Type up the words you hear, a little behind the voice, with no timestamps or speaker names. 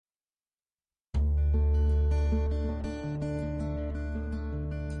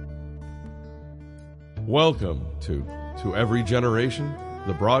Welcome to Every Generation,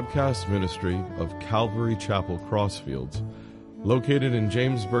 the broadcast ministry of Calvary Chapel Crossfields, located in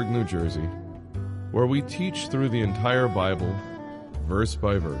Jamesburg, New Jersey, where we teach through the entire Bible, verse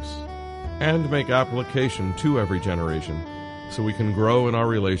by verse, and make application to every generation so we can grow in our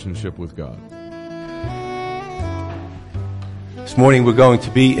relationship with God. This morning we're going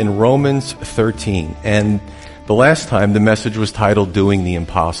to be in Romans 13, and the last time the message was titled Doing the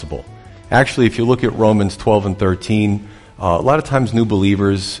Impossible. Actually, if you look at Romans 12 and 13, a lot of times new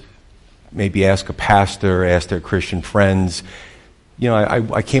believers maybe ask a pastor, ask their Christian friends,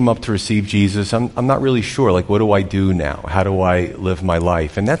 I came up to receive Jesus. I'm not really sure, what do I do now? How do I live my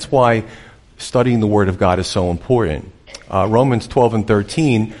life? And that's why studying the Word of God is so important. Romans 12 and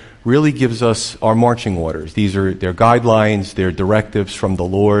 13 really gives us our marching orders. These are their guidelines, their directives from the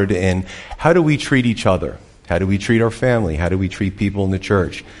Lord, and how do we treat each other? How do we treat our family? How do we treat people in the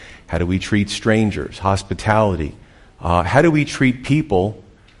church? How do we treat strangers? Hospitality. How do we treat people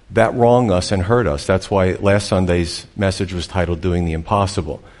that wrong us and hurt us? That's why last Sunday's message was titled Doing the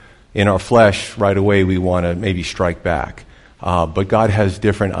Impossible. In our flesh, right away, we want to maybe strike back. But God has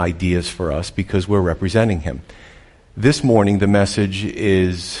different ideas for us because we're representing Him. This morning, the message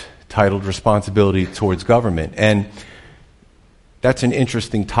is titled Responsibility Towards Government. And that's an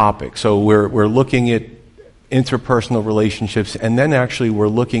interesting topic. So we're looking at interpersonal relationships, and then actually we're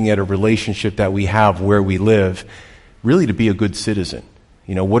looking at a relationship that we have where we live, really to be a good citizen.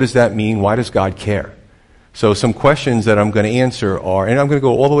 What does that mean? Why does God care? So some questions that I'm going to answer are, and I'm going to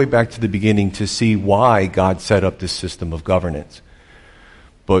go all the way back to the beginning to see why God set up this system of governance.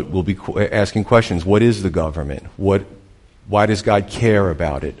 But we'll be asking questions. What is the government? Why does God care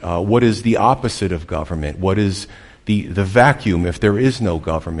about it? What is the opposite of government? What is the vacuum if there is no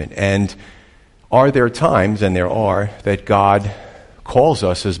government? And are there times, and there are, that God calls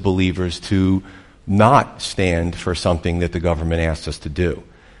us as believers to not stand for something that the government asks us to do?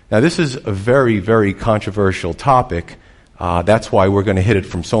 Now, this is a very, very controversial topic. That's why we're going to hit it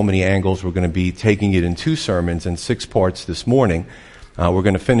from so many angles. We're going to be taking it in 2 sermons and 6 parts this morning. We're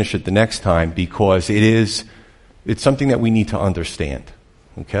going to finish it the next time because it's something that we need to understand.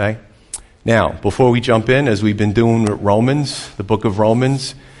 Okay? Now, before we jump in, as we've been doing with Romans, the book of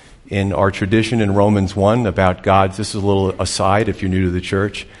Romans, in our tradition in Romans 1 about God's, this is a little aside if you're new to the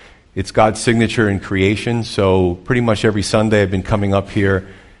church, it's God's signature in creation. So pretty much every Sunday I've been coming up here,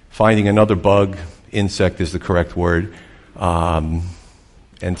 finding another bug, insect is the correct word,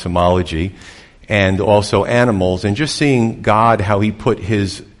 entomology, and also animals, and just seeing God, how He put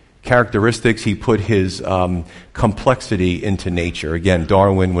His characteristics, He put His complexity into nature. Again,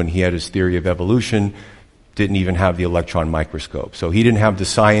 Darwin, when he had his theory of evolution, didn't even have the electron microscope. So he didn't have the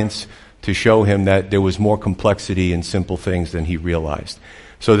science to show him that there was more complexity in simple things than he realized.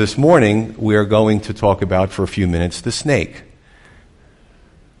 So this morning, we are going to talk about, for a few minutes, the snake.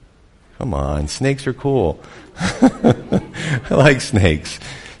 Come on, snakes are cool. I like snakes.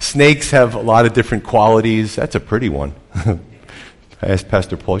 Snakes have a lot of different qualities. That's a pretty one. I asked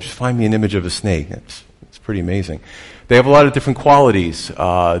Pastor Paul, just find me an image of a snake. It's pretty amazing. They have a lot of different qualities.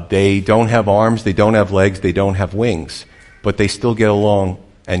 They don't have arms, they don't have legs, they don't have wings, but they still get along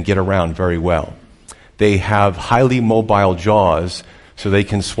and get around very well. They have highly mobile jaws, so they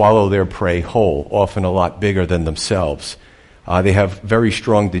can swallow their prey whole, often a lot bigger than themselves. They have very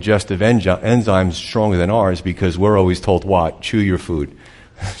strong digestive enzymes, stronger than ours, because we're always told what? Chew your food,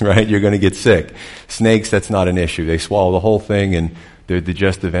 right? You're going to get sick. Snakes, that's not an issue. They swallow the whole thing, and their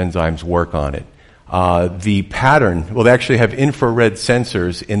digestive enzymes work on it. The pattern, they actually have infrared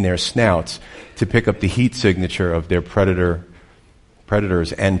sensors in their snouts to pick up the heat signature of their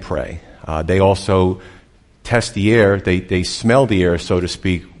predators and prey. They also test the air, they smell the air, so to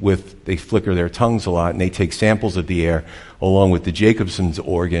speak, they flicker their tongues a lot, and they take samples of the air along with the Jacobson's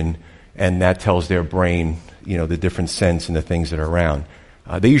organ, and that tells their brain, the different scents and the things that are around.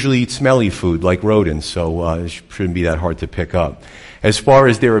 They usually eat smelly food like rodents, so it shouldn't be that hard to pick up. As far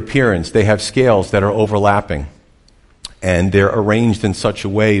as their appearance, they have scales that are overlapping, and they're arranged in such a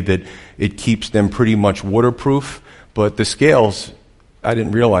way that it keeps them pretty much waterproof. But the scales, I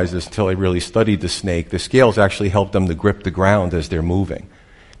didn't realize this until I really studied the snake, the scales actually help them to grip the ground as they're moving.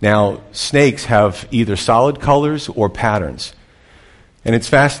 Now, snakes have either solid colors or patterns. And it's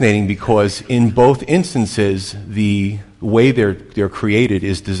fascinating because in both instances, the way they're created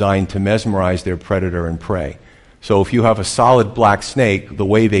is designed to mesmerize their predator and prey. So if you have a solid black snake, the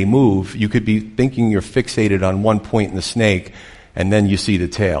way they move, you could be thinking you're fixated on one point in the snake, and then you see the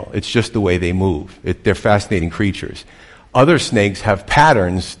tail. It's just the way they move. They're fascinating creatures. Other snakes have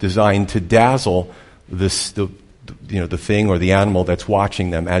patterns designed to dazzle the thing or the animal that's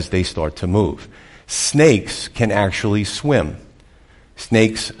watching them as they start to move. snakes can actually swim.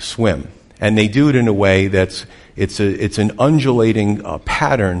 Snakes swim. And they do it in a way that's, it's an undulating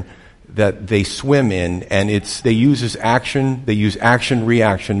pattern that they swim in, and they use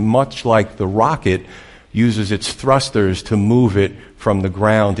action-reaction, much like the rocket uses its thrusters to move it from the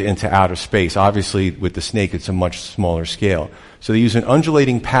ground into outer space. Obviously, with the snake, it's a much smaller scale. So they use an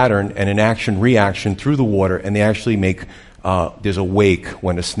undulating pattern and an action-reaction through the water, and they actually make, there's a wake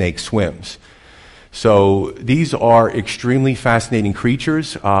when a snake swims. So these are extremely fascinating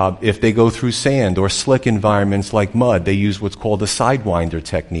creatures. If they go through sand or slick environments like mud, they use what's called a sidewinder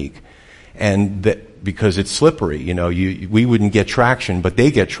technique. And because it's slippery, we wouldn't get traction, but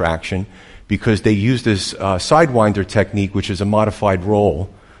they get traction because they use this sidewinder technique, which is a modified roll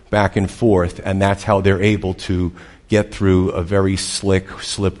back and forth, and that's how they're able to get through a very slick,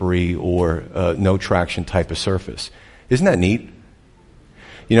 slippery, or no traction type of surface. Isn't that neat?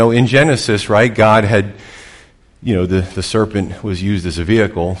 In Genesis, right, God had, the serpent was used as a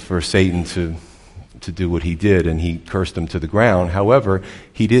vehicle for Satan to do what he did, and he cursed him to the ground. However,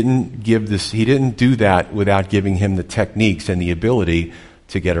 he didn't do that without giving him the techniques and the ability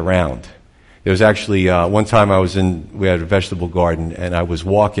to get around. There was actually one time we had a vegetable garden, and I was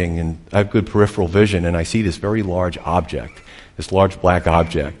walking, and I have good peripheral vision, and I see this very large object, this large black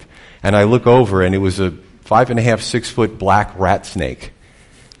object. And I look over, and it was a 5.5, 6 foot black rat snake.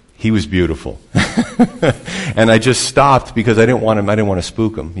 He was beautiful. And I just stopped because I didn't want to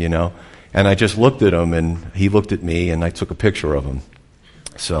spook him, And I just looked at him, and he looked at me, and I took a picture of him.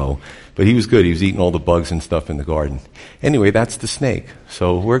 But he was good. He was eating all the bugs and stuff in the garden. Anyway, that's the snake.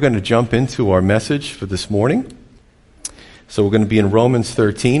 So we're going to jump into our message for this morning. So we're going to be in Romans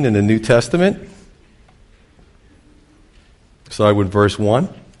 13 in the New Testament. Start with verse 1.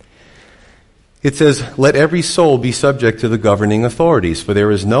 It says, "Let every soul be subject to the governing authorities, for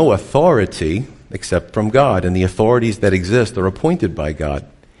there is no authority except from God, and the authorities that exist are appointed by God.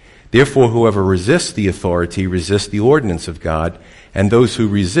 Therefore, whoever resists the authority resists the ordinance of God, and those who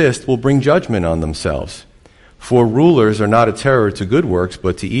resist will bring judgment on themselves. For rulers are not a terror to good works,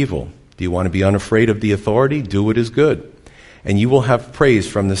 but to evil. Do you want to be unafraid of the authority? Do what is good, and you will have praise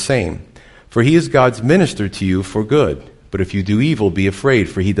from the same. For he is God's minister to you for good. But if you do evil, be afraid,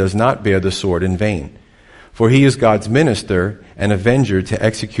 for he does not bear the sword in vain. For he is God's minister and avenger to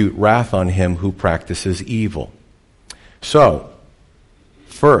execute wrath on him who practices evil." So,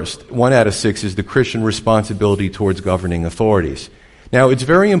 first, 1 out of 6 is the Christian responsibility towards governing authorities. Now, it's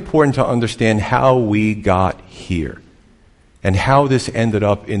very important to understand how we got here and how this ended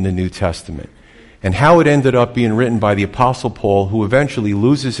up in the New Testament and how it ended up being written by the Apostle Paul, who eventually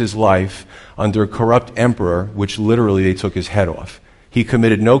loses his life under a corrupt emperor, which literally they took his head off. He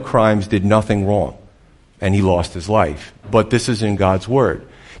committed no crimes, did nothing wrong, and he lost his life. But this is in God's Word.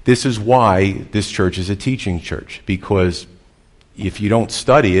 This is why this church is a teaching church, because if you don't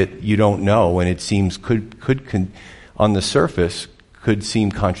study it, you don't know, and it seems on the surface could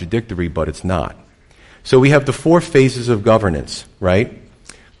seem contradictory, but it's not. So we have the 4 phases of governance, right?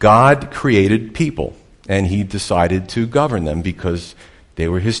 God created people, and he decided to govern them because they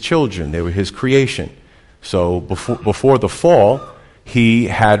were his children, they were his creation. So before the fall, he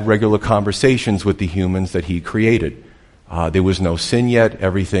had regular conversations with the humans that he created. There was no sin yet,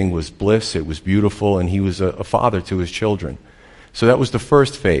 everything was bliss, it was beautiful, and he was a father to his children. So that was the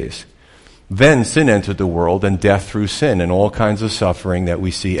first phase. Then sin entered the world, and death through sin, and all kinds of suffering that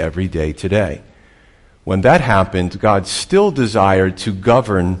we see every day today. When that happened, God still desired to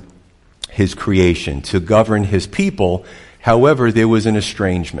govern his creation, to govern his people. However, there was an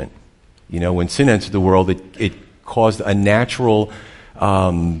estrangement. When sin entered the world, it caused a natural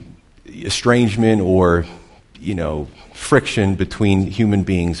estrangement or, friction between human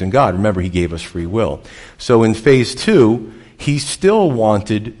beings and God. Remember, he gave us free will. So in phase 2, he still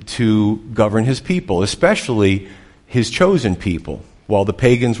wanted to govern his people, especially his chosen people. While the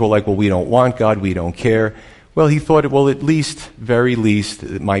pagans were like, well, we don't want God, we don't care. Well, he thought, well, very least,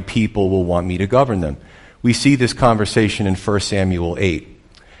 my people will want me to govern them. We see this conversation in 1 Samuel 8.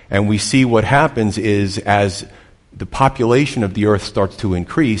 And we see what happens is as the population of the earth starts to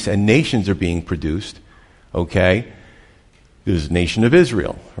increase and nations are being produced, okay, there's the nation of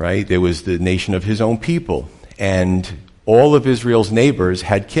Israel, right? There was the nation of his own people. And all of Israel's neighbors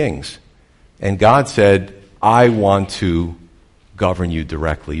had kings. And God said, I want to govern you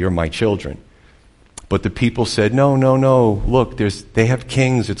directly. You're my children. But the people said, no. Look, they have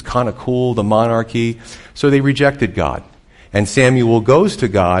kings. It's kind of cool, the monarchy. So they rejected God. And Samuel goes to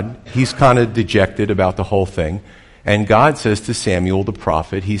God. He's kind of dejected about the whole thing. And God says to Samuel, the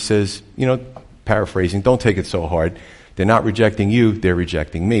prophet, he says, paraphrasing, don't take it so hard. They're not rejecting you, they're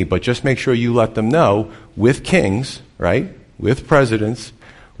rejecting me. But just make sure you let them know, with kings, right? With presidents,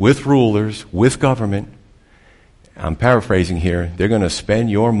 with rulers, with government. I'm paraphrasing here. They're going to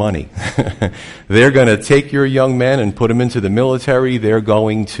spend your money. They're going to take your young men and put them into the military. They're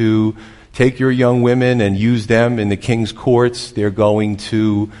going to take your young women and use them in the king's courts. They're going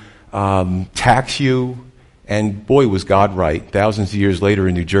to tax you. And boy, was God right. Thousands of years later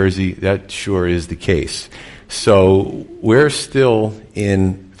in New Jersey, that sure is the case. So we're still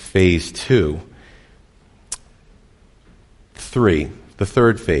in phase 2. 3, the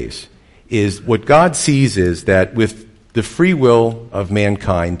third phase, is what God sees is that with the free will of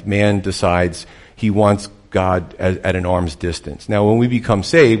mankind, man decides he wants God at an arm's distance. Now, when we become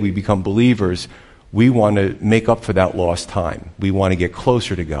saved, we become believers, we want to make up for that lost time. We want to get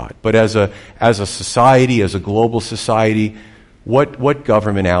closer to God. But as a society, as a global society, what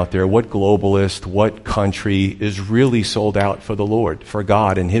government out there, what globalist, what country is really sold out for the Lord, for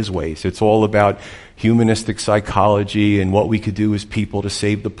God and His ways? It's all about humanistic psychology and what we could do as people to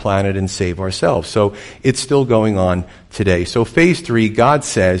save the planet and save ourselves. So it's still going on today. So phase 3, God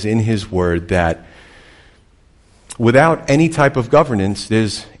says in His Word that without any type of governance,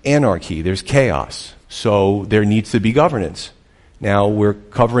 there's anarchy, there's chaos. So there needs to be governance. Now, we're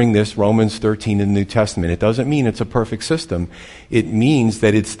covering this, Romans 13 in the New Testament. It doesn't mean it's a perfect system. It means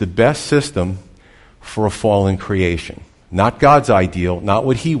that it's the best system for a fallen creation. Not God's ideal, not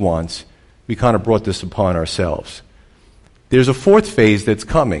what He wants. We kind of brought this upon ourselves. There's a fourth phase that's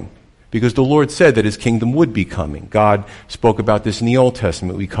coming, because the Lord said that His kingdom would be coming. God spoke about this in the Old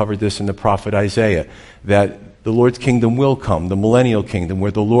Testament. We covered this in the prophet Isaiah, that the Lord's kingdom will come, the millennial kingdom, where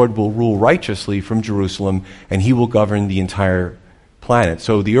the Lord will rule righteously from Jerusalem, and He will govern the entire planet.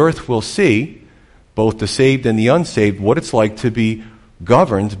 So the earth will see, both the saved and the unsaved, what it's like to be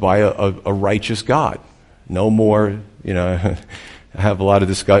governed by a righteous God. No more, I have a lot of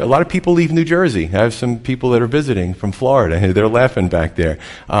discussion. A lot of people leave New Jersey. I have some people that are visiting from Florida. They're laughing back there.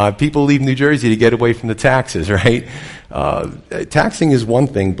 People leave New Jersey to get away from the taxes, right? Taxing is one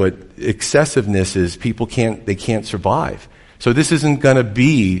thing, but excessiveness is people can't survive. So this isn't going to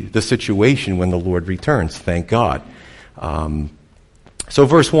be the situation when the Lord returns, thank God. So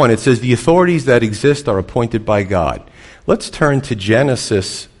verse 1, it says, the authorities that exist are appointed by God. Let's turn to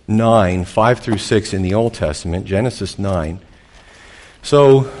Genesis 9, 5 through 6 in the Old Testament. Genesis 9.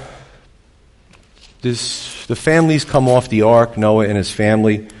 So the families come off the ark, Noah and his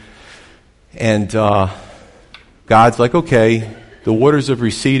family, and God's like, okay, the waters have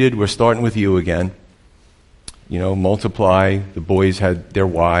receded, we're starting with you again. Multiply. The boys had their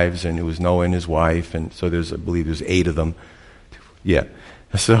wives, and it was Noah and his wife, and so I believe there's 8 of them. Yeah.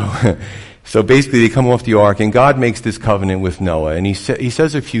 So basically they come off the ark, and God makes this covenant with Noah, and he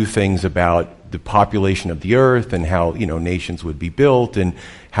says a few things about the population of the earth and how, nations would be built and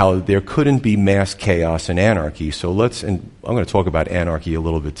how there couldn't be mass chaos and anarchy. So and I'm going to talk about anarchy a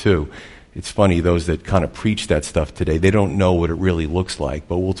little bit too. It's funny, those that kind of preach that stuff today, they don't know what it really looks like,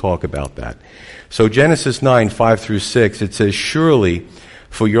 but we'll talk about that. So Genesis 9, 5 through 6, it says, surely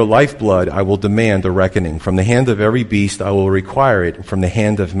for your lifeblood I will demand a reckoning. From the hand of every beast I will require it, from the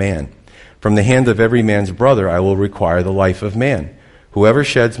hand of man. From the hand of every man's brother I will require the life of man. Whoever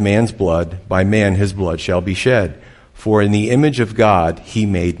sheds man's blood, by man his blood shall be shed. For in the image of God he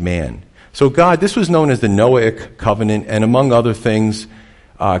made man. So God, this was known as the Noahic covenant, and among other things,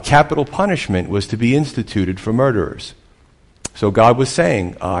 capital punishment was to be instituted for murderers. So God was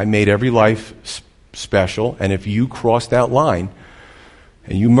saying, I made every life special, and if you cross that line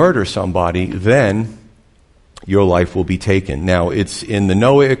and you murder somebody, then your life will be taken. Now, it's in the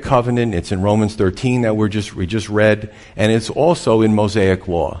Noahic covenant, it's in Romans 13 that we just read, and it's also in Mosaic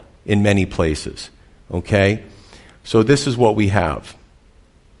law in many places. Okay? So this is what we have.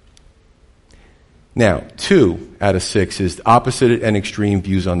 Now, 2 out of 6 is opposite and extreme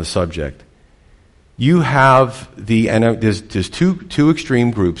views on the subject. You have there's two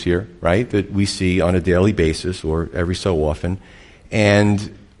extreme groups here, right, that we see on a daily basis or every so often,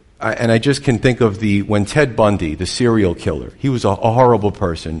 and I just can think of when Ted Bundy, the serial killer, he was a horrible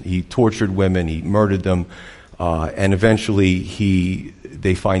person. He tortured women, he murdered them, and eventually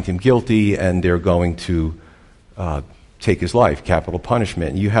they find him guilty, and they're going to take his life, capital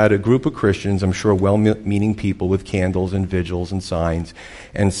punishment. And you had a group of Christians, I'm sure well-meaning people with candles and vigils and signs,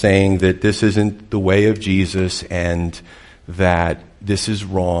 and saying that this isn't the way of Jesus and that this is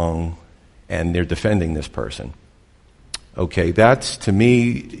wrong, and they're defending this person. Okay, that's, to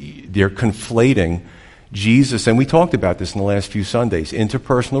me, they're conflating Jesus, and we talked about this in the last few Sundays,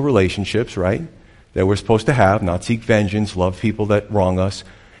 interpersonal relationships, right, that we're supposed to have, not seek vengeance, love people that wrong us.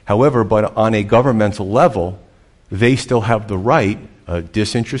 However, but on a governmental level, they still have the right, a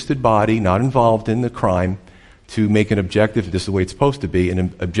disinterested body, not involved in the crime, to make an objective, this is the way it's supposed to be,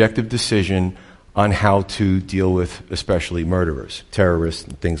 an objective decision on how to deal with especially murderers, terrorists,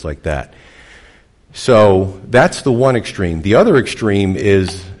 and things like that. So that's the one extreme. The other extreme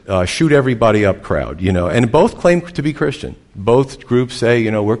is shoot everybody up crowd, and both claim to be Christian. Both groups say,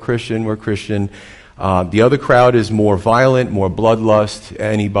 we're Christian, we're Christian. The other crowd is more violent, more bloodlust.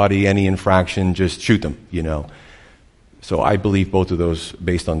 Anybody, any infraction, just shoot them, So I believe both of those,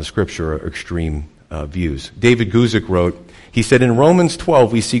 based on the scripture, are extreme views. David Guzik wrote, he said, in Romans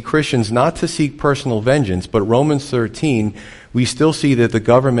 12, we see Christians not to seek personal vengeance, but Romans 13, we still see that the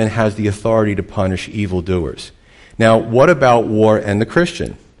government has the authority to punish evildoers. Now, what about war and the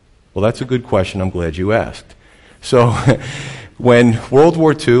Christian? Well, that's a good question. I'm glad you asked. So, when World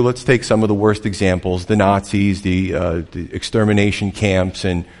War II, let's take some of the worst examples, the Nazis, the extermination camps,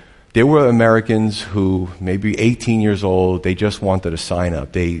 and there were Americans who, maybe 18 years old, they just wanted to sign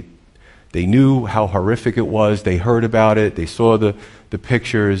up. They knew how horrific it was. They heard about it. They saw the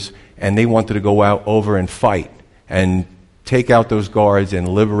pictures, and they wanted to go out over and fight and take out those guards and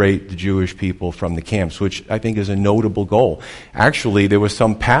liberate the Jewish people from the camps, which I think is a notable goal. Actually, there were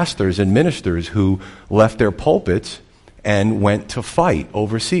some pastors and ministers who left their pulpits and went to fight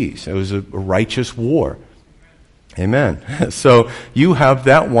overseas. It was a righteous war. Amen. So you have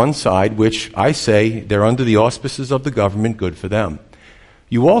that one side, which I say they're under the auspices of the government, good for them.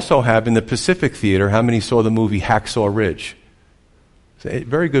 You also have in the Pacific Theater, how many saw the movie Hacksaw Ridge? It's a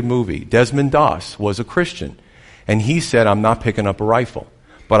very good movie. Desmond Doss was a Christian, and he said, I'm not picking up a rifle,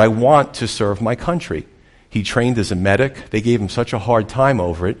 but I want to serve my country. He trained as a medic. They gave him such a hard time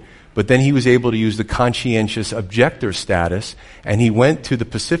over it, but then he was able to use the conscientious objector status, and he went to the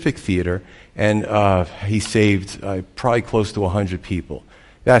Pacific Theater, and he saved probably close to 100 people.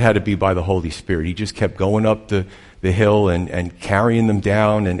 That had to be by the Holy Spirit. He just kept going up the hill and carrying them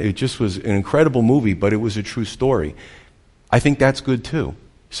down, and it just was an incredible movie, but it was a true story. I think that's good too.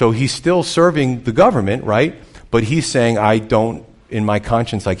 So he's still serving the government, right? But he's saying, in my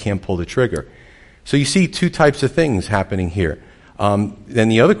conscience, I can't pull the trigger. So you see two types of things happening here. Then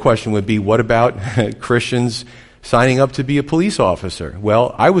the other question would be, what about Christians signing up to be a police officer?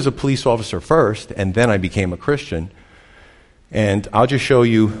 Well, I was a police officer first, and then I became a Christian. And I'll just show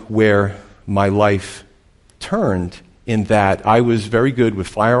you where my life turned, in that I was very good with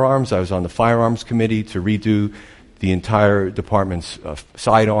firearms. I was on the firearms committee to redo the entire department's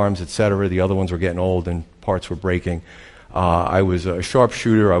sidearms, etc. The other ones were getting old and parts were breaking. I was a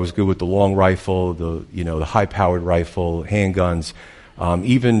sharpshooter. I was good with the long rifle, the high-powered rifle, handguns.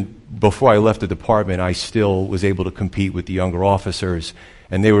 Even before I left the department, I still was able to compete with the younger officers.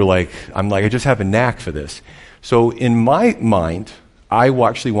 And they were like, I just have a knack for this. So in my mind, I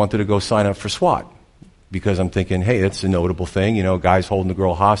actually wanted to go sign up for SWAT, because I'm thinking, hey, that's a notable thing. Guys holding the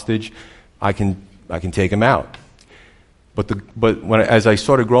girl hostage, I can take him out. But as I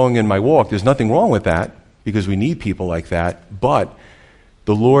started growing in my walk, there's nothing wrong with that, because we need people like that. But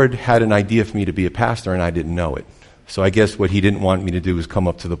the Lord had an idea for me to be a pastor, and I didn't know it. So I guess what he didn't want me to do was come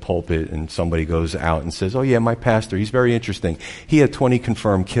up to the pulpit and somebody goes out and says, oh yeah, my pastor, he's very interesting. He had 20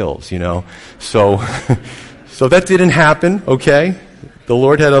 confirmed kills, So, so that didn't happen, okay? The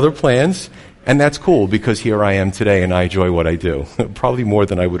Lord had other plans, and that's cool, because here I am today and I enjoy what I do. Probably more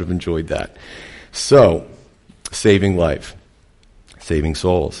than I would have enjoyed that. So, saving life, saving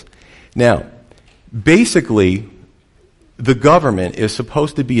souls. Now, basically, the government is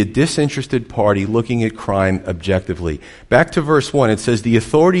supposed to be a disinterested party looking at crime objectively. Back to verse 1, it says, the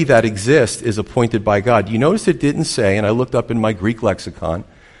authority that exists is appointed by God. You notice it didn't say, and I looked up in my Greek lexicon,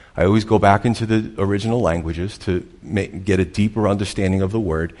 I always go back into the original languages to get a deeper understanding of the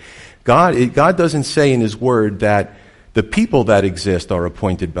word. God doesn't say in his word that the people that exist are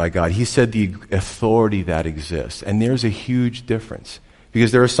appointed by God. He said the authority that exists. And there's a huge difference.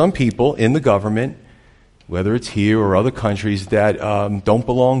 Because there are some people in the government, whether it's here or other countries, that don't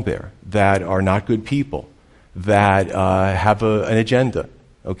belong there, that are not good people, that have an agenda.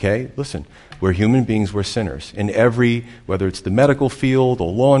 Okay? Listen, we're human beings, we're sinners. In whether it's the medical field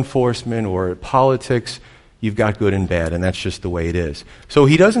or law enforcement or politics, you've got good and bad, and that's just the way it is. So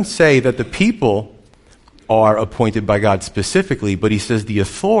he doesn't say that the people are appointed by God specifically, but he says the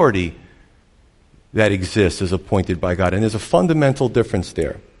authority that exists is appointed by God. And there's a fundamental difference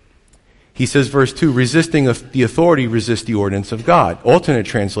there. He says, verse 2, resisting the authority, resist the ordinance of God. Alternate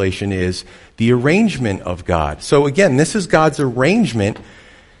translation is the arrangement of God. So again, this is God's arrangement.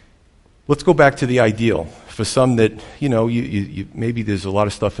 Let's go back to the ideal. For some that, you maybe there's a lot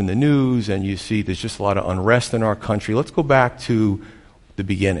of stuff in the news and you see there's just a lot of unrest in our country. Let's go back to the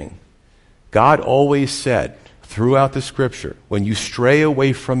beginning. God always said, throughout the Scripture, when you stray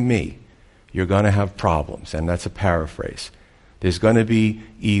away from me, you're going to have problems. And that's a paraphrase. There's going to be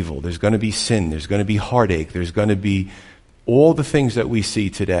evil. There's going to be sin. There's going to be heartache. There's going to be all the things that we see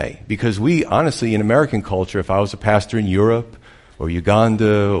today. Because we, honestly, in American culture, if I was a pastor in Europe or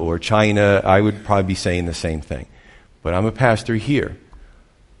Uganda or China, I would probably be saying the same thing. But I'm a pastor here.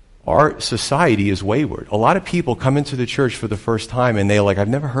 Our society is wayward. A lot of people come into the church for the first time and they're like, I've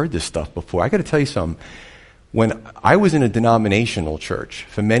never heard this stuff before. I got to tell you something. When I was in a denominational church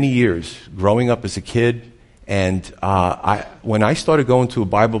for many years, growing up as a kid, and when I started going to a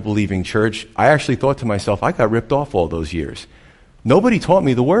Bible-believing church, I actually thought to myself, I got ripped off all those years. Nobody taught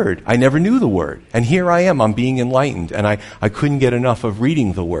me the Word. I never knew the Word. And here I am, I'm being enlightened, and I couldn't get enough of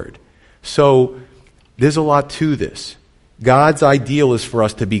reading the Word. So there's a lot to this. God's ideal is for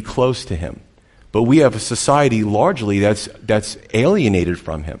us to be close to Him. But we have a society largely that's alienated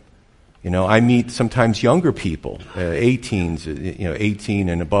from Him. You know, I meet sometimes younger people, 18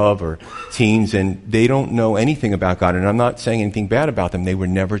 and above, or teens, and they don't know anything about God. And I'm not saying anything bad about them. They were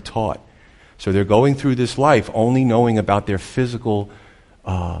never taught. So they're going through this life only knowing about their physical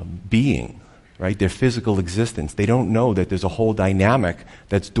being, right? Their physical existence. They don't know that there's a whole dynamic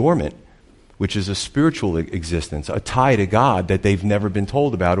that's dormant, which is a spiritual existence, a tie to God that they've never been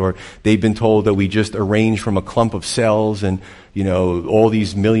told about, or they've been told that we just arrange from a clump of cells and, you know, all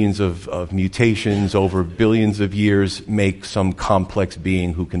these millions of mutations over billions of years make some complex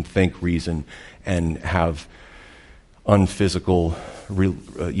being who can think, reason, and have unphysical,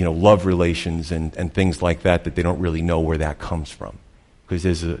 love relations and things like that they don't really know where that comes from, because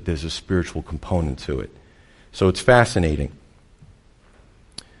there's a spiritual component to it. So it's fascinating.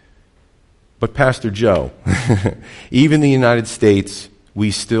 But Pastor Joe, even in the United States, we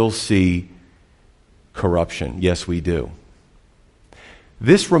still see corruption. Yes, we do.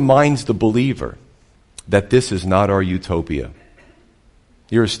 This reminds the believer that this is not our utopia.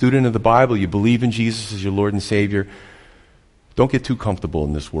 You're a student of the Bible, you believe in Jesus as your Lord and Savior. Don't get too comfortable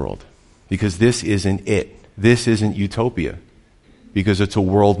in this world, because this isn't it. This isn't utopia, because it's a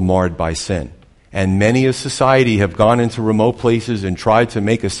world marred by sin. And many a society have gone into remote places and tried to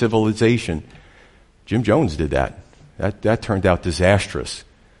make a civilization. Jim Jones did that. That turned out disastrous.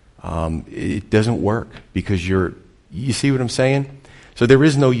 It doesn't work because you see what I'm saying? So there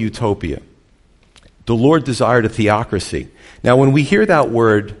is no utopia. The Lord desired a theocracy. Now when we hear that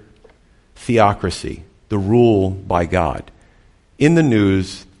word theocracy, the rule by God, in the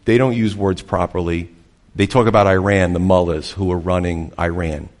news, they don't use words properly. They talk about Iran, the mullahs who are running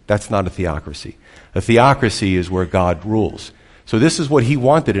Iran. That's not a theocracy. A theocracy is where God rules. So this is what He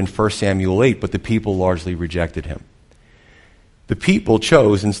wanted in 1 Samuel 8, but the people largely rejected Him. The people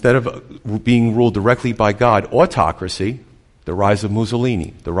chose, instead of being ruled directly by God, autocracy, the rise of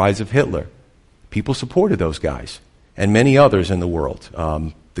Mussolini, the rise of Hitler. People supported those guys, and many others in the world,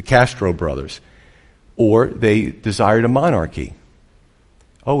 the Castro brothers. Or they desired a monarchy.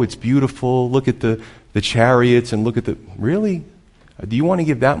 Oh, it's beautiful. Look at the chariots and look at really? Do you want to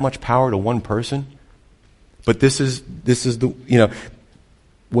give that much power to one person? But this is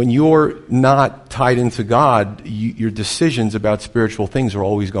when you're not tied into God, your decisions about spiritual things are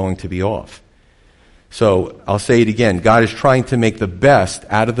always going to be off. So I'll say it again. God is trying to make the best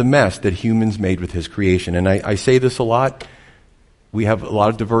out of the mess that humans made with His creation. And I say this a lot. We have a lot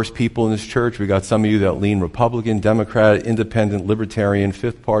of diverse people in this church. We got some of you that lean Republican, Democrat, Independent, Libertarian,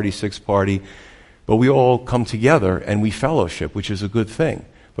 Fifth Party, Sixth Party. But we all come together and we fellowship, which is a good thing.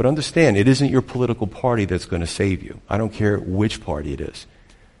 But understand, it isn't your political party that's going to save you. I don't care which party it is.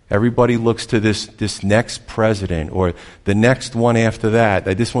 Everybody looks to this next president or the next one after that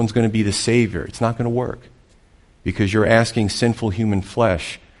this one's going to be the savior. It's not going to work, because you're asking sinful human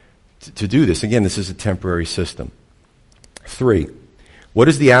flesh to do this. Again, this is a temporary system. 3, what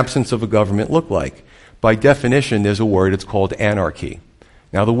does the absence of a government look like? By definition, there's a word, it's called anarchy.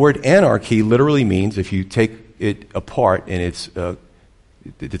 Now, the word anarchy literally means, if you take it apart, and it's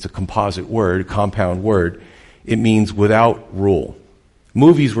a composite word, a compound word, it means without rule.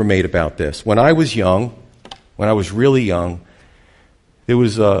 Movies were made about this. When I was really young, there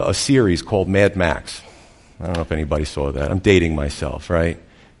was a series called Mad Max. I don't know if anybody saw that. I'm dating myself, right?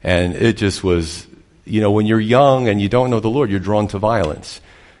 And it just was, when you're young and you don't know the Lord, you're drawn to violence.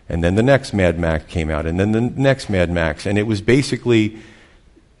 And then the next Mad Max came out, and then the next Mad Max. And it was basically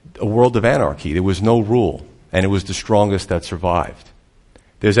a world of anarchy. There was no rule, and it was the strongest that survived.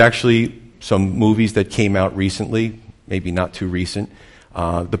 There's actually some movies that came out recently, maybe not too recent.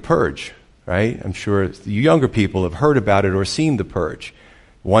 The Purge, right? I'm sure the younger people have heard about it or seen The Purge.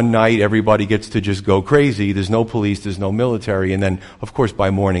 One night, everybody gets to just go crazy. There's no police, there's no military, and then, of course, by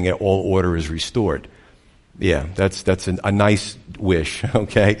morning, all order is restored. Yeah, that's a nice wish,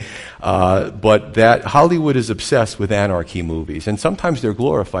 okay? But that Hollywood is obsessed with anarchy movies, and sometimes they're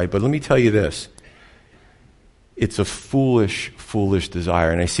glorified, but let me tell you this. It's a foolish, foolish desire.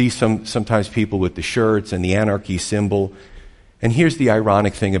 And I see sometimes people with the shirts and the anarchy symbol. And here's the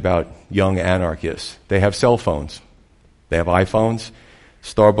ironic thing about young anarchists. They have cell phones. They have iPhones,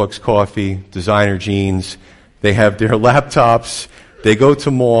 Starbucks coffee, designer jeans. They have their laptops. They go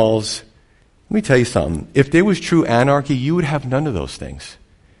to malls. Let me tell you something. If there was true anarchy, you would have none of those things.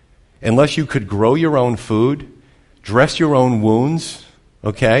 Unless you could grow your own food, dress your own wounds,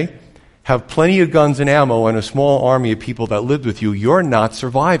 okay? Have plenty of guns and ammo and a small army of people that lived with you, you're not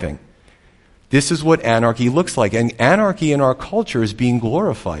surviving. This is what anarchy looks like. And anarchy in our culture is being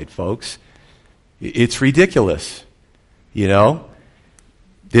glorified, folks. It's ridiculous. You know?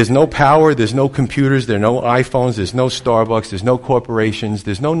 There's no power, there's no computers, there are no iPhones, there's no Starbucks, there's no corporations,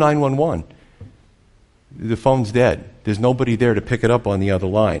 there's no 911. The phone's dead. There's nobody there to pick it up on the other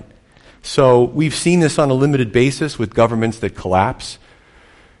line. So we've seen this on a limited basis with governments that collapse.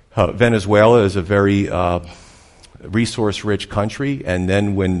 Venezuela is a very resource-rich country, and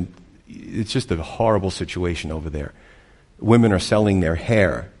then when it's just a horrible situation over there. Women are selling their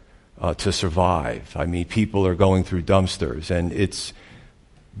hair to survive. I mean, people are going through dumpsters, and it's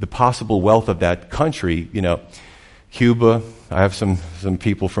the possible wealth of that country. You know, Cuba. I have some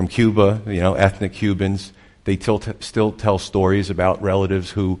people from Cuba. You know, ethnic Cubans. They still tell stories about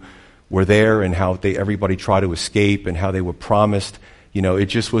relatives who were there and how everybody tried to escape and how they were promised. You know, it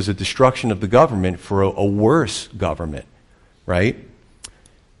just was a destruction of the government for a worse government, right?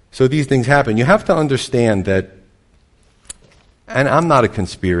 So these things happen. You have to understand that, and I'm not a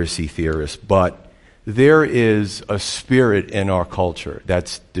conspiracy theorist, but there is a spirit in our culture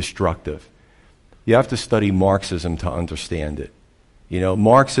that's destructive. You have to study Marxism to understand it. You know,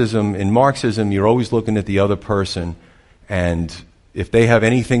 in Marxism, you're always looking at the other person, and if they have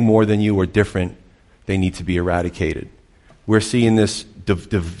anything more than you or different, they need to be eradicated. We're seeing this,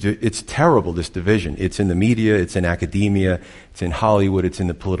 it's terrible, this division. It's in the media, it's in academia, it's in Hollywood, it's in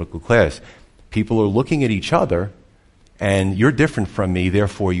the political class. People are looking at each other, and you're different from me,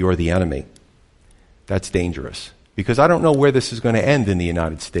 therefore you're the enemy. That's dangerous. Because I don't know where this is going to end in the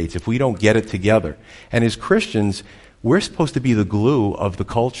United States if we don't get it together. And as Christians, we're supposed to be the glue of the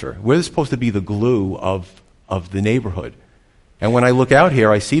culture. We're supposed to be the glue of the neighborhood. And when I look out here,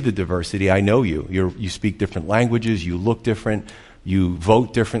 I see the diversity. I know you. You speak different languages. You look different. You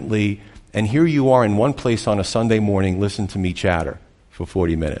vote differently. And here you are in one place on a Sunday morning, listen to me chatter for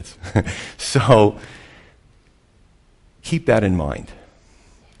 40 minutes. So keep that in mind.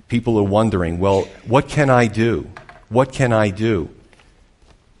 People are wondering, well, what can I do? What can I do?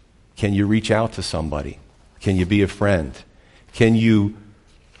 Can you reach out to somebody? Can you be a friend? Can you...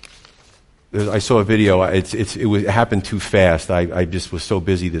 I saw a video. It happened too fast. I just was so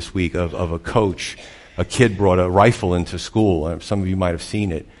busy this week of a coach. A kid brought a rifle into school. Some of you might have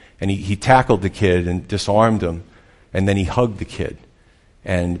seen it. And he tackled the kid and disarmed him. And then he hugged the kid.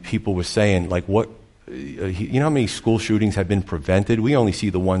 And people were saying, like, what? You know how many school shootings have been prevented? We only see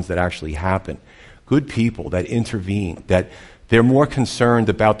the ones that actually happen. Good people that intervene, that they're more concerned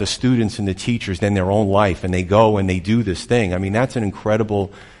about the students and the teachers than their own life. And they go and they do this thing. I mean, that's an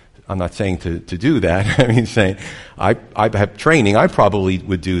incredible... I'm not saying to do that. I mean, saying I have training. I probably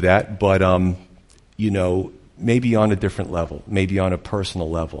would do that, but you know, maybe on a different level, maybe on a personal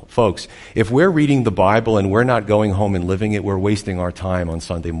level. Folks, if we're reading the Bible and we're not going home and living it, we're wasting our time on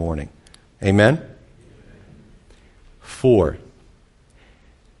Sunday morning. Amen? 4,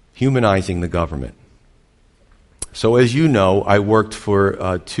 humanizing the government. So as you know, I worked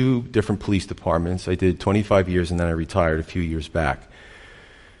for 2 different police departments. I did 25 years and then I retired a few years back.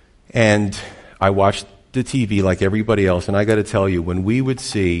 And I watched the TV like everybody else, and I got to tell you, when we would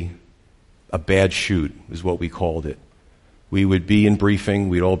see a bad shoot, is what we called it, we would be in briefing,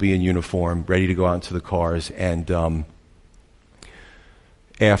 we'd all be in uniform, ready to go out into the cars, and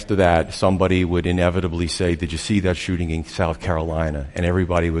after that, somebody would inevitably say, "Did you see that shooting in South Carolina?" And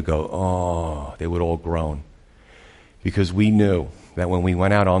everybody would go, "Oh," they would all groan. Because we knew that when we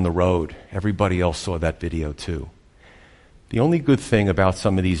went out on the road, everybody else saw that video too. The only good thing about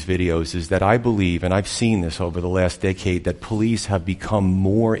some of these videos is that I believe, and I've seen this over the last decade, that police have become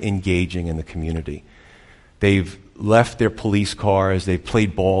more engaging in the community. They've left their police cars, they've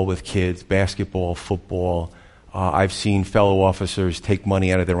played ball with kids, basketball, football. I've seen fellow officers take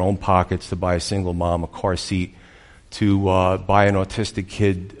money out of their own pockets to buy a single mom a car seat, to buy an autistic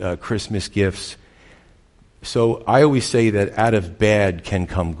kid Christmas gifts. So I always say that out of bad can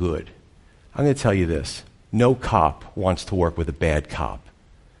come good. I'm going to tell you this. No cop wants to work with a bad cop.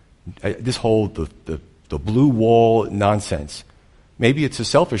 This whole the the blue wall nonsense. Maybe it's a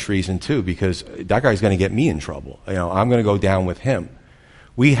selfish reason too, because that guy's going to get me in trouble. I'm going to go down with him.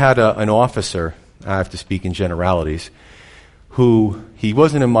 We had an officer, I have to speak in generalities, who, he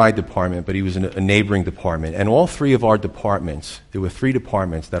wasn't in my department, but he was in a neighboring department. And all three of our departments, there were 3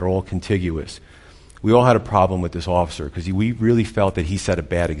 departments that are all contiguous. We all had a problem with this officer because we really felt that he set a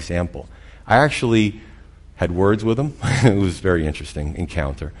bad example. I actually had words with him. It was a very interesting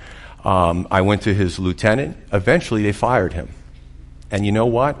encounter. I went to his lieutenant. Eventually, they fired him. And you know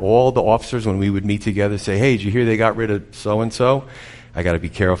what? All the officers, when we would meet together, say, hey, did you hear they got rid of so-and-so? I got to be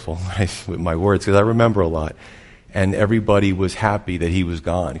careful with my words because I remember a lot. And everybody was happy that he was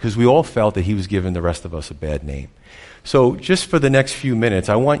gone because we all felt that he was giving the rest of us a bad name. So just for the next few minutes,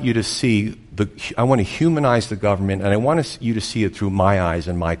 I want you to see, I want to humanize the government, and I want you to see it through my eyes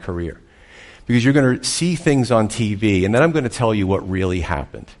and my career. Because you're going to see things on TV, and then I'm going to tell you what really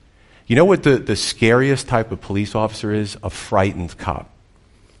happened. You know what the scariest type of police officer is? A frightened cop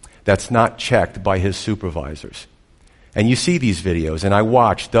that's not checked by his supervisors. And you see these videos, and I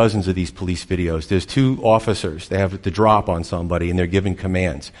watch dozens of these police videos. There's 2 officers. They have the drop on somebody, and they're giving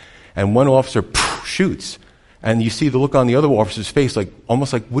commands. And one officer shoots. And you see the look on the other officer's face,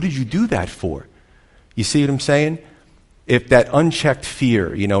 almost like, what did you do that for? You see what I'm saying? If that unchecked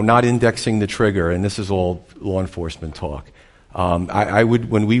fear, not indexing the trigger, and this is all law enforcement talk, I would,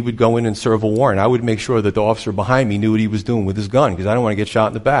 when we would go in and serve a warrant, I would make sure that the officer behind me knew what he was doing with his gun because I don't want to get shot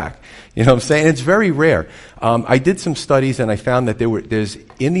in the back. You know what I'm saying? It's very rare. I did some studies and I found that there's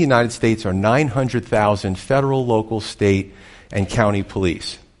in the United States are 900,000 federal, local, state, and county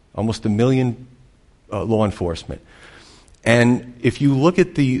police. Almost 1 million law enforcement. And if you look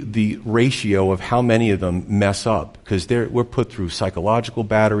at the ratio of how many of them mess up, because we're put through psychological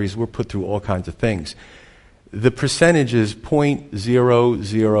batteries, we're put through all kinds of things. The percentage is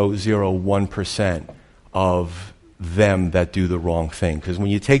 0.0001% of them that do the wrong thing. Because when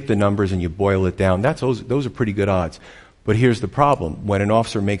you take the numbers and you boil it down, those are pretty good odds. But here's the problem. When an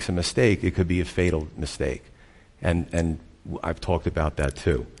officer makes a mistake, it could be a fatal mistake. And I've talked about that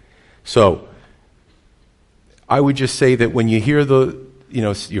too. So I would just say that when you hear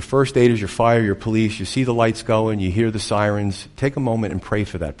your first aiders, your fire, your police, you see the lights going, you hear the sirens, take a moment and pray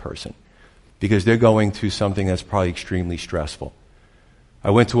for that person. Because they're going through something that's probably extremely stressful. I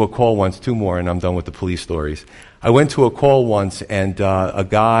went to a call once, 2 more, and I'm done with the police stories. I went to a call once, and a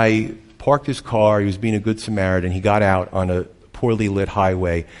guy parked his car. He was being a good Samaritan. He got out on a poorly lit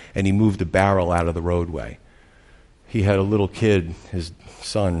highway, and he moved a barrel out of the roadway. He had a little kid, his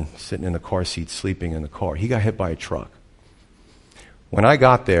son, sitting in the car seat, sleeping in the car. He got hit by a truck. When I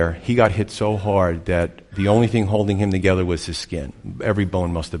got there, he got hit so hard that the only thing holding him together was his skin. Every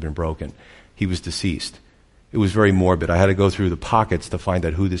bone must have been broken. He was deceased. It was very morbid. I had to go through the pockets to find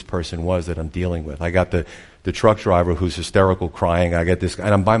out who this person was that I'm dealing with. I got the truck driver who's hysterical crying. I get this,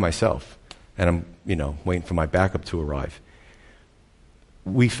 and I'm by myself. And I'm, waiting for my backup to arrive.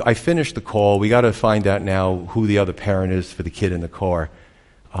 I finished the call. We got to find out now who the other parent is for the kid in the car.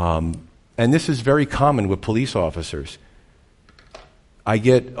 And this is very common with police officers. I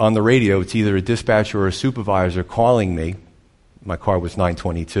get on the radio, it's either a dispatcher or a supervisor calling me. My car was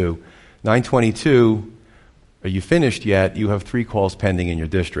 922. 922, are you finished yet? You have 3 calls pending in your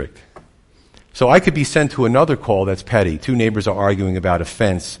district. So I could be sent to another call that's petty. 2 neighbors are arguing about a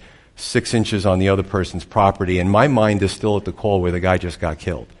fence 6 inches on the other person's property, and my mind is still at the call where the guy just got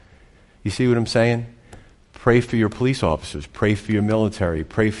killed. You see what I'm saying? Pray for your police officers. Pray for your military.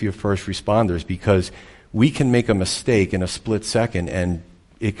 Pray for your first responders, because we can make a mistake in a split second, and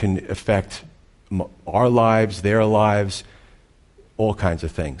it can affect our lives, their lives, all kinds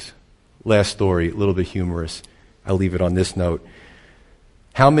of things. Last story, a little bit humorous. I'll leave it on this note.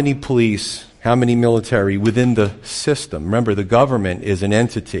 How many police, how many military within the system? Remember, the government is an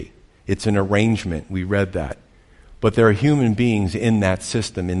entity. It's an arrangement. We read that. But there are human beings in that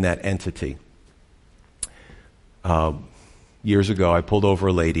system, in that entity. Years ago, I pulled over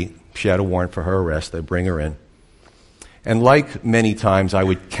a lady. She had a warrant for her arrest. I bring her in. And like many times, I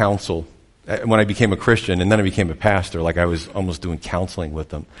would counsel. When I became a Christian, and then I became a pastor, like I was almost doing counseling with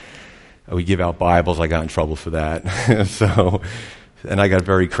them. I would give out Bibles. I got in trouble for that. And I got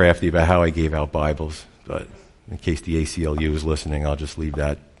very crafty about how I gave out Bibles. But in case the ACLU is listening, I'll just leave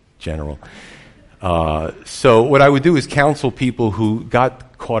that general. So what I would do is counsel people who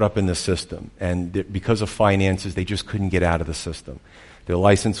got caught up in the system. And because of finances, they just couldn't get out of the system. Their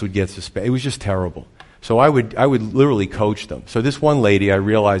license would get suspended. It was just terrible. So I would literally coach them. So this one lady, I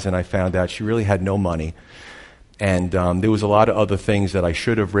realized and I found out she really had no money. And there was a lot of other things that I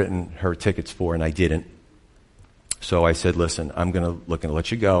should have written her tickets for, and I didn't. So I said, listen, I'm going to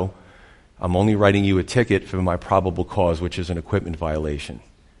let you go. I'm only writing you a ticket for my probable cause, which is an equipment violation.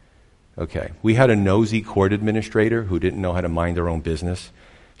 Okay. We had a nosy court administrator who didn't know how to mind her own business.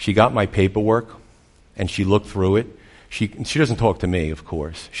 She got my paperwork, and she looked through it. She doesn't talk to me, of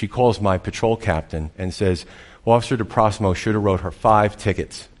course. She calls my patrol captain and says, Officer DeProsimo should have wrote her 5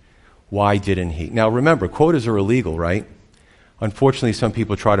 tickets. Why didn't he? Now, remember, quotas are illegal, right? Unfortunately, some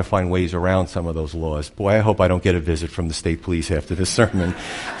people try to find ways around some of those laws. Boy, I hope I don't get a visit from the state police after this sermon.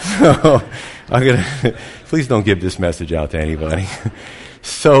 So, please don't give this message out to anybody.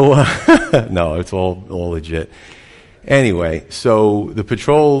 So, no, it's all legit. Anyway, so the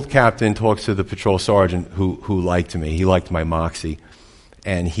patrol captain talks to the patrol sergeant who liked me. He liked my moxie.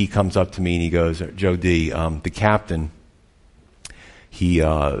 And he comes up to me and he goes, Joe D., the captain,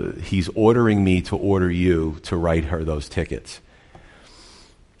 he's ordering me to order you to write her those tickets.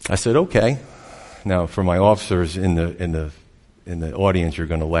 I said, okay. Now, for my officers in the audience, you're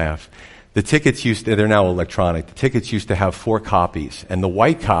going to laugh. The tickets they're now electronic. The tickets used to have 4 copies. And the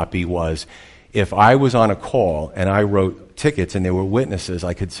white copy was, if I was on a call and I wrote tickets and there were witnesses,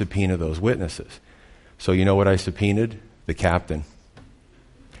 I could subpoena those witnesses. So you know what I subpoenaed? The captain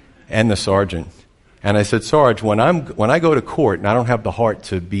and the sergeant. And I said, Sarge, when I go to court and I don't have the heart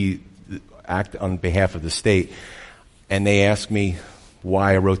to act on behalf of the state, and they ask me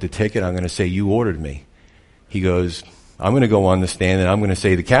why I wrote the ticket, I'm going to say, you ordered me. He goes, I'm going to go on the stand and I'm going to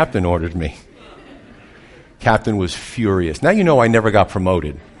say the captain ordered me. Captain was furious. Now you know I never got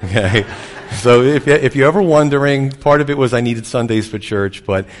promoted. Okay, so if you're ever wondering, part of it was I needed Sundays for church,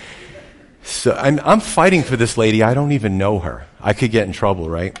 but so I'm fighting for this lady. I don't even know her. I could get in trouble,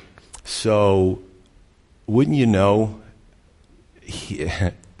 right? So, wouldn't you know,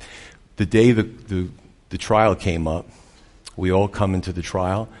 the day the trial came up, we all come into the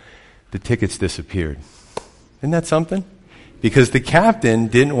trial, the tickets disappeared. Isn't that something? Because the captain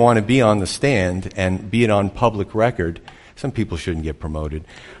didn't want to be on the stand and be it on public record. Some people shouldn't get promoted.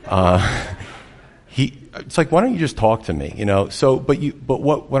 It's like, why don't you just talk to me? You know. So, but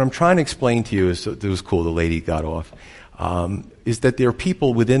what I'm trying to explain to you is, it was cool. The lady got off. Is that there are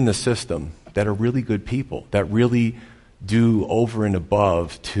people within the system that are really good people that really do over and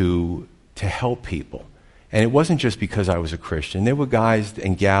above to help people. And it wasn't just because I was a Christian. There were guys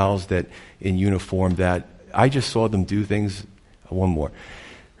and gals that in uniform that I just saw them do things. One more.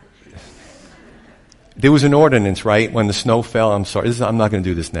 There was an ordinance, right? When the snow fell, I'm sorry, I'm not going to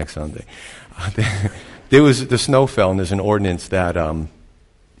do this next Sunday. The snow fell, and there's an ordinance that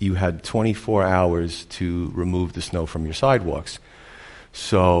you had 24 hours to remove the snow from your sidewalks.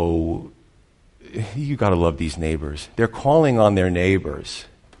 So you got to love these neighbors. They're calling on their neighbors.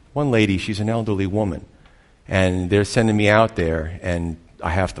 One lady, she's an elderly woman, and they're sending me out there, and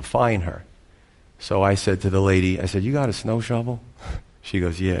I have to find her. So I said to the lady, you got a snow shovel? She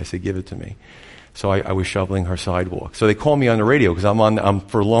goes, yeah. I said, give it to me. So I was shoveling her sidewalk. So they call me on the radio because I'm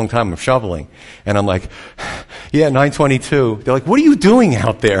for a long time I'm shoveling. And I'm like, yeah, 9:22. They're like, what are you doing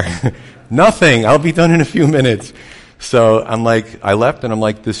out there? Nothing. I'll be done in a few minutes. So I'm like, I left and I'm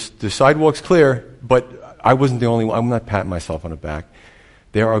like, the sidewalk's clear, but I wasn't the only one. I'm not patting myself on the back.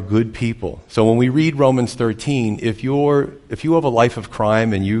 There are good people. So when we read Romans 13, if you have a life of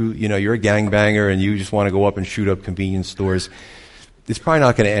crime and you're a gangbanger and you just want to go up and shoot up convenience stores, it's probably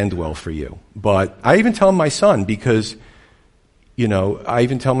not going to end well for you. But I even tell my son because,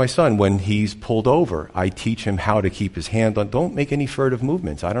 when he's pulled over, I teach him how to keep his hand on. Don't make any furtive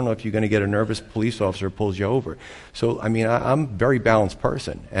movements. I don't know if you're going to get a nervous police officer who pulls you over. So, I'm a very balanced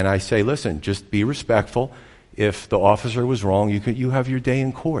person. And I say, listen, just be respectful. If the officer was wrong, you have your day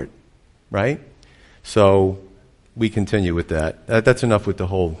in court, right? So we continue with that. That's enough with the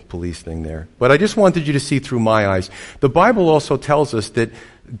whole police thing there. But I just wanted you to see through my eyes. The Bible also tells us that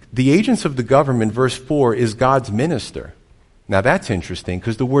the agents of the government, verse 4, is God's minister. Now that's interesting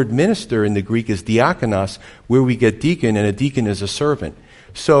because the word minister in the Greek is diakonos, where we get deacon, and a deacon is a servant.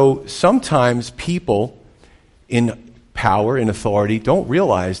 So sometimes people in power and authority don't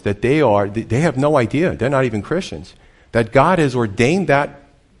realize that they have no idea, they're not even Christians, that God has ordained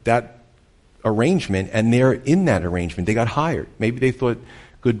that arrangement, and they're in that arrangement. They got hired. Maybe they thought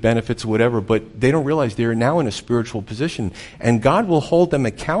good benefits or whatever, but they don't realize they're now in a spiritual position, and God will hold them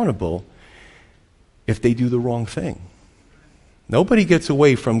accountable if they do the wrong thing. Nobody gets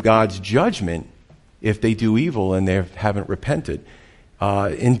away from God's judgment if they do evil and they haven't repented.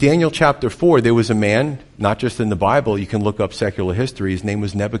 In Daniel chapter 4, there was a man, not just in the Bible, you can look up secular history, his name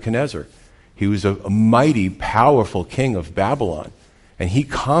was Nebuchadnezzar. He was a mighty, powerful king of Babylon, and he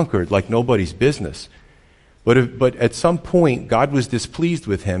conquered like nobody's business. But at some point, God was displeased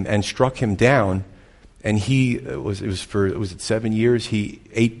with him and struck him down, and it was 7 years, he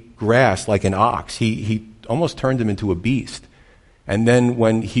ate grass like an ox. He almost turned him into a beast. And then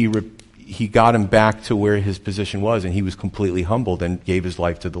when he got him back to where his position was, and he was completely humbled and gave his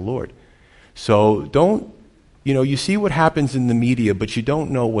life to the Lord. So don't, you see what happens in the media, but you don't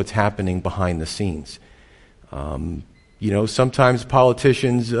know what's happening behind the scenes. Sometimes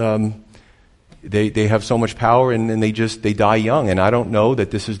politicians, they have so much power and then they die young. And I don't know that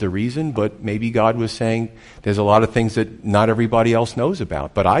this is the reason, but maybe God was saying there's a lot of things that not everybody else knows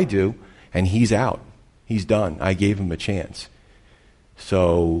about, but I do, and he's out. He's done. I gave him a chance.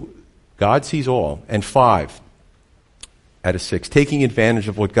 So God sees all. And 5 out of 6, taking advantage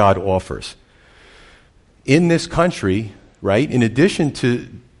of what God offers. In this country, right, in addition to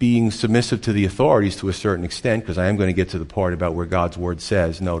being submissive to the authorities to a certain extent, because I am going to get to the part about where God's word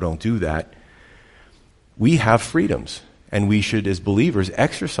says, no, don't do that, we have freedoms, and we should, as believers,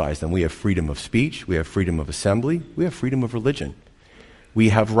 exercise them. We have freedom of speech, we have freedom of assembly, we have freedom of religion. We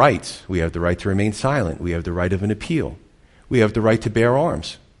have rights. We have the right to remain silent. We have the right of an appeal. We have the right to bear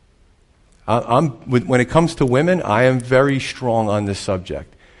arms. When it comes to women, I am very strong on this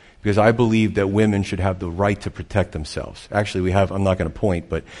subject because I believe that women should have the right to protect themselves. Actually, I'm not going to point,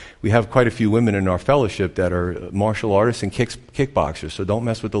 but we have quite a few women in our fellowship that are martial artists and kickboxers, so don't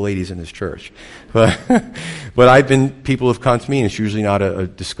mess with the ladies in this church. But people have come to me, and it's usually not a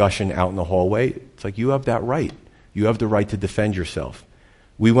discussion out in the hallway. It's like, you have that right. You have the right to defend yourself.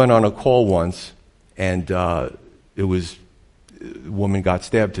 We went on a call once, and a woman got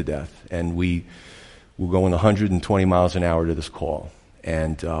stabbed to death, and we were going 120 miles an hour to this call,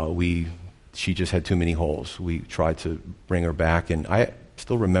 and she just had too many holes. We tried to bring her back, and I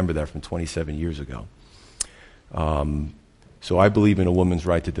still remember that from 27 years ago. So I believe in a woman's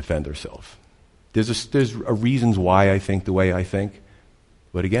right to defend herself. There's reasons why I think the way I think,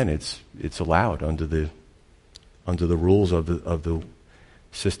 but again, it's allowed under the rules of the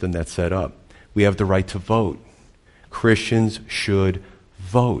system that's set up. We have the right to vote. Christians should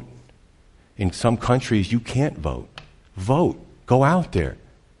vote. In some countries, you can't vote. Vote. Go out there.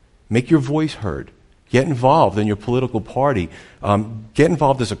 Make your voice heard. Get involved in your political party. Get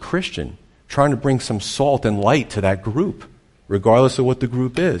involved as a Christian, trying to bring some salt and light to that group, regardless of what the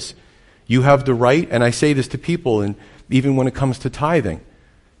group is. You have the right, and I say this to people, and even when it comes to tithing,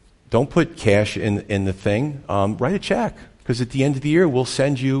 don't put cash in the thing. Write a check, because at the end of the year, we'll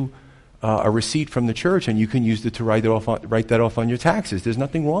send you a receipt from the church, and you can use it to write that off on your taxes. There's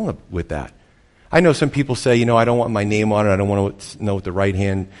nothing wrong with that. I know some people say, I don't want my name on it. I don't want to know what the right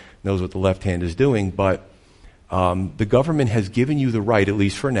hand knows what the left hand is doing. But the government has given you the right, at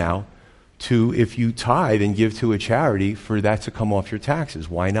least for now, to, if you tithe and give to a charity, for that to come off your taxes.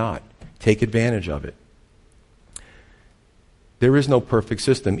 Why not? Take advantage of it. There is no perfect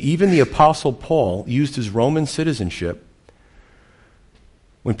system. Even the Apostle Paul used his Roman citizenship.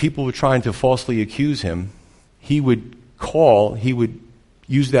 When people were trying to falsely accuse him, he would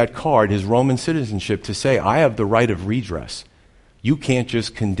use that card, his Roman citizenship, to say, I have the right of redress. You can't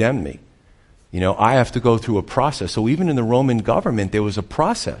just condemn me. I have to go through a process. So even in the Roman government, there was a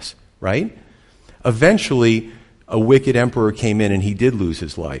process, right? Eventually, a wicked emperor came in and he did lose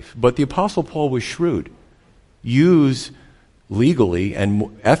his life. But the Apostle Paul was shrewd. Legally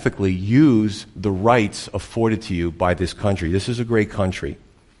and ethically use the rights afforded to you by this country. This is a great country.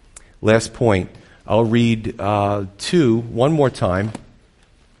 Last point. I'll read 2 one more time.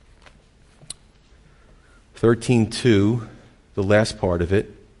 13:2, the last part of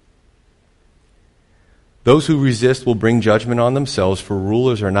it. Those who resist will bring judgment on themselves, for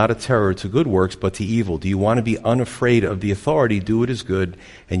rulers are not a terror to good works, but to evil. Do you want to be unafraid of the authority? Do what is good,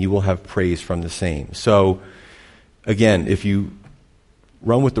 and you will have praise from the same. So, again, if you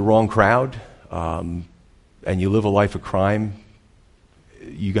run with the wrong crowd and you live a life of crime,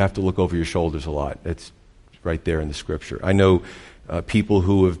 you have to look over your shoulders a lot. It's right there in the Scripture. I know people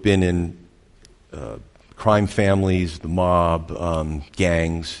who have been in crime families, the mob,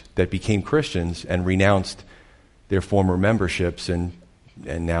 gangs, that became Christians and renounced their former memberships and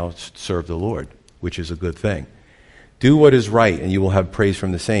now serve the Lord, which is a good thing. Do what is right, and you will have praise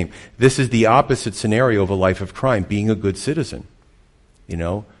from the same. This is the opposite scenario of a life of crime, being a good citizen.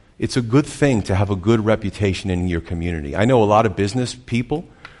 It's a good thing to have a good reputation in your community. I know a lot of business people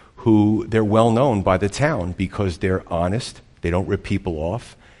who they're well known by the town because they're honest, they don't rip people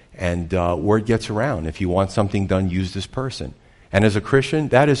off, and word gets around. If you want something done, use this person. And as a Christian,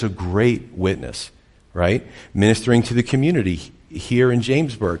 that is a great witness, right? Ministering to the community here in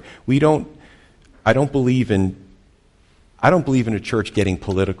Jamesburg. I don't believe in a church getting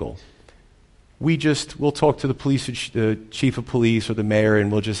political. We'll talk to the chief of police or the mayor,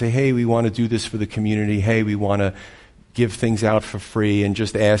 and we'll just say, hey, we want to do this for the community. Hey, we want to give things out for free and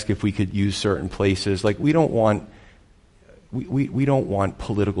just ask if we could use certain places. Like, we don't want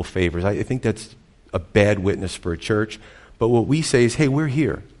political favors. I think that's a bad witness for a church. But what we say is, hey, we're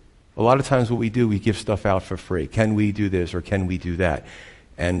here. A lot of times what we do, we give stuff out for free. Can we do this or can we do that?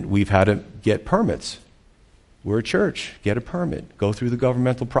 And we've had to get permits. We're a church. Get a permit. Go through the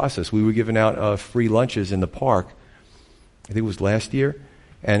governmental process. We were giving out free lunches in the park, I think it was last year,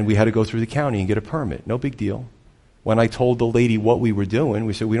 and we had to go through the county and get a permit. No big deal. When I told the lady what we were doing,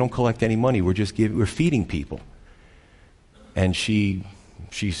 we said, we don't collect any money. We're feeding people. And she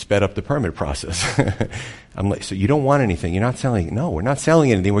sped up the permit process. I'm like, so you don't want anything? You're not selling it? No, we're not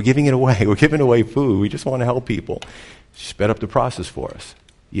selling anything. We're giving it away. We're giving away food. We just want to help people. She sped up the process for us.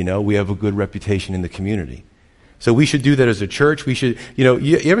 We have a good reputation in the community. So we should do that as a church. We should,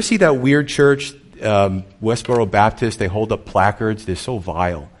 you ever see that weird church, Westboro Baptist? They hold up placards. They're so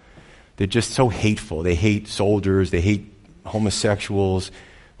vile. They're just so hateful. They hate soldiers. They hate homosexuals.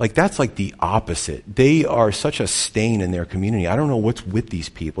 Like, that's like the opposite. They are such a stain in their community. I don't know what's with these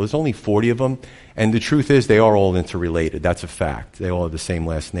people. There's only 40 of them. And the truth is, they are all interrelated. That's a fact. They all have the same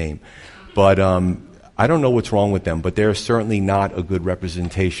last name. But I don't know what's wrong with them, but they're certainly not a good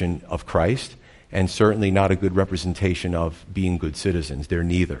representation of Christ, and certainly not a good representation of being good citizens. They're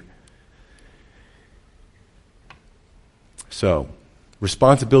neither. So,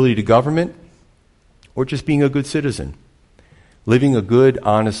 responsibility to government, or just being a good citizen. Living a good,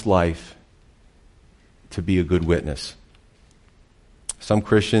 honest life to be a good witness. Some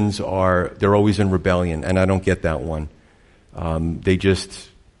Christians they're always in rebellion, and I don't get that one.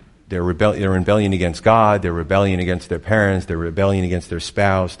 They're rebellion against God, they're rebellion against their parents, they're rebellion against their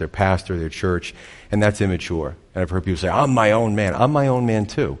spouse, their pastor, their church, and that's immature. And I've heard people say, I'm my own man. I'm my own man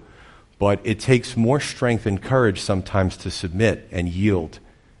too. But it takes more strength and courage sometimes to submit and yield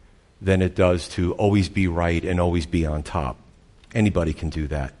than it does to always be right and always be on top. Anybody can do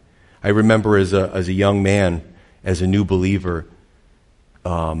that. I remember as a young man, as a new believer,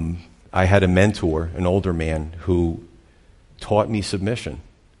 I had a mentor, an older man, who taught me submission.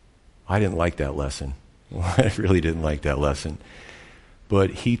 I didn't like that lesson. I really didn't like that lesson.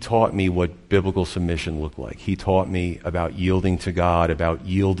 But he taught me what biblical submission looked like. He taught me about yielding to God, about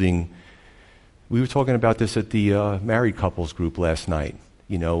yielding. We were talking about this at the married couples group last night.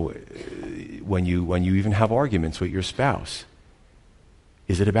 When you even have arguments with your spouse.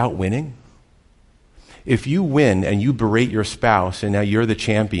 Is it about winning? If you win and you berate your spouse and now you're the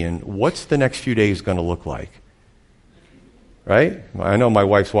champion, what's the next few days going to look like? Right? I know my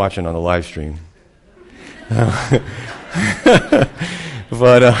wife's watching on the live stream.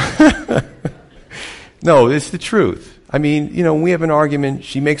 But no, it's the truth. I mean, when we have an argument,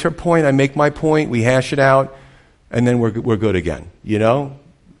 she makes her point, I make my point, we hash it out, and then we're good again. We're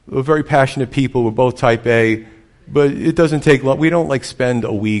very passionate people. We're both type A. But it doesn't take long. We don't spend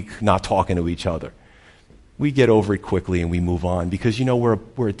a week not talking to each other. We get over it quickly and we move on because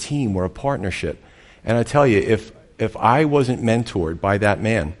we're a team, we're a partnership. And I tell you, if I wasn't mentored by that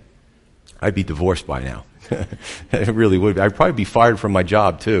man, I'd be divorced by now. I really would. I'd probably be fired from my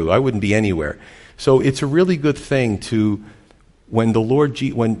job too. I wouldn't be anywhere. So it's a really good thing when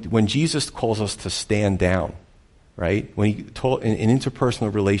when Jesus calls us to stand down, right? When he told in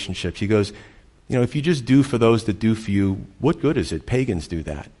interpersonal relationships, he goes, if you just do for those that do for you, what good is it? Pagans do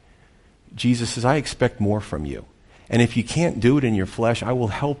that. Jesus says, I expect more from you. And if you can't do it in your flesh, I will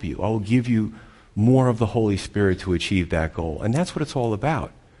help you. I will give you more of the Holy Spirit to achieve that goal. And that's what it's all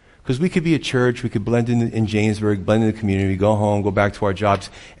about. Because we could be a church, we could blend in Jamesburg, blend in the community, go home, go back to our jobs,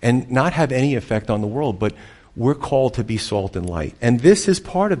 and not have any effect on the world. But we're called to be salt and light. And this is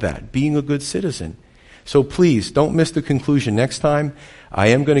part of that, being a good citizen. So please, don't miss the conclusion next time. I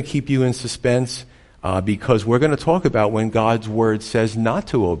am going to keep you in suspense because we're going to talk about when God's Word says not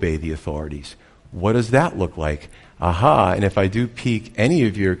to obey the authorities. What does that look like? And if I do pique any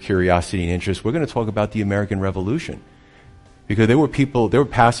of your curiosity and interest, we're going to talk about the American Revolution. Because there were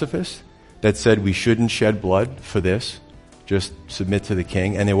pacifists that said we shouldn't shed blood for this, just submit to the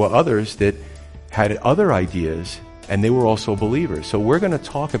king. And there were others that had other ideas, and they were also believers. So we're going to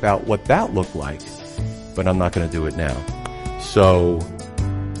talk about what that looked like, but I'm not going to do it now. So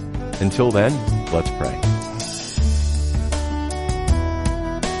until then, let's pray.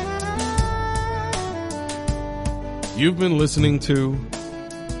 You've been listening to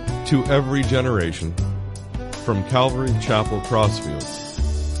Every Generation from Calvary Chapel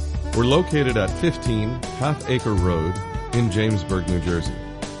Crossfields. We're located at 15 Half Acre Road in Jamesburg, New Jersey.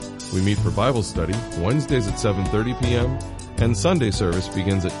 We meet for Bible study Wednesdays at 7:30 p.m. and Sunday service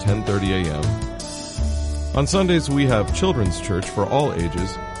begins at 10:30 a.m. On Sundays, we have children's church for all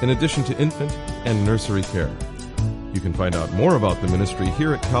ages, in addition to infant and nursery care. You can find out more about the ministry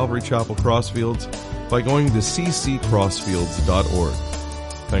here at Calvary Chapel Crossfields by going to cccrossfields.org.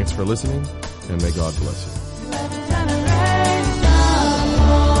 Thanks for listening, and may God bless you.